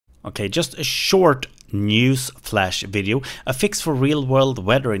Okay, just a short news flash video. A fix for real-world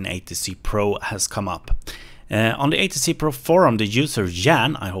weather in ATCPro has come up. On the ATCPro forum, the user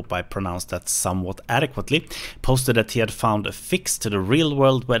Yann, I hope I pronounced that somewhat adequately, posted that he had found a fix to the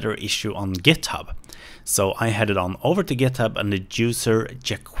real-world weather issue on GitHub. So I headed on over to GitHub, and the user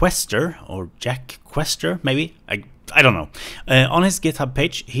JACQUESTER, maybe? I don't know. On his GitHub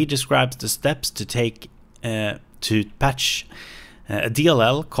page, he describes the steps to take to patch a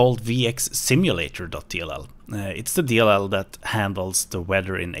DLL called vxsimulator.dll. It's the DLL that handles the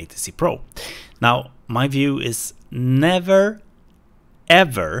weather in ATCPro. Now, my view is never,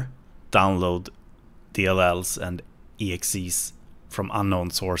 ever download DLLs and EXEs from unknown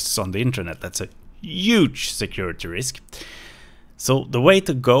sources on the internet. That's a huge security risk. So the way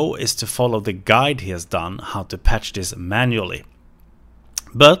to go is to follow the guide he has done how to patch this manually.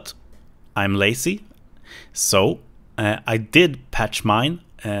 But I'm lazy, so I did patch mine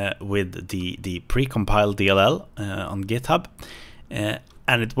with the pre-compiled DLL on GitHub, and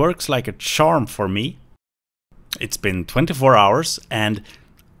it works like a charm for me. It's been 24 hours and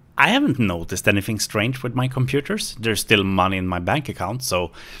I haven't noticed anything strange with my computers. There's still money in my bank account,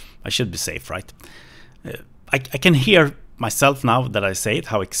 so I should be safe, right? I can hear myself now that I say it,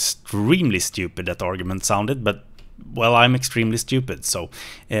 how extremely stupid that argument sounded, but well, I'm extremely stupid, so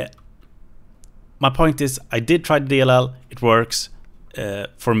my point is, I did try the DLL, it works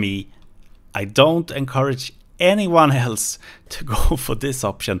for me. I don't encourage anyone else to go for this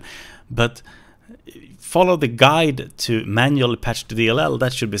option, but follow the guide to manually patch the DLL.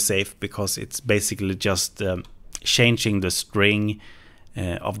 That should be safe, because it's basically just changing the string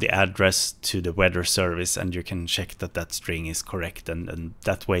of the address to the weather service, and you can check that that string is correct, and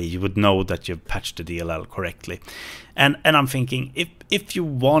that way you would know that you've patched the DLL correctly. And I'm thinking, if you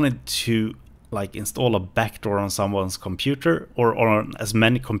wanted to like install a backdoor on someone's computer, or on as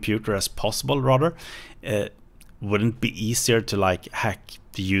many computers as possible rather, wouldn't it be easier to like hack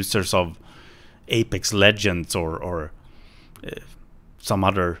the users of Apex Legends or some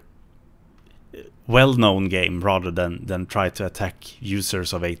other well-known game rather than try to attack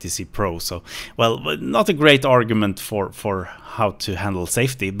users of ATCPro? So, well, not a great argument for how to handle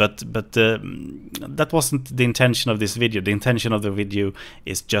safety, but that wasn't the intention of this video. The intention of the video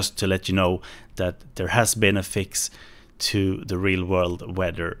is just to let you know that there has been a fix to the real-world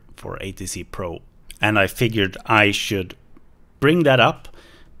weather for ATCPro, and I figured I should bring that up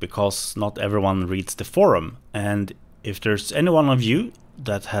because not everyone reads the forum. And if there's any one of you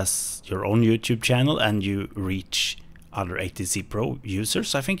that has your own YouTube channel and you reach other ATCPro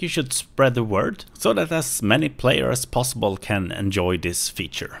users, I think you should spread the word so that as many players as possible can enjoy this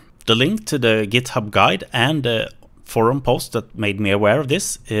feature. The link to the GitHub guide and the forum post that made me aware of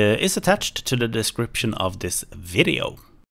this is attached to the description of this video.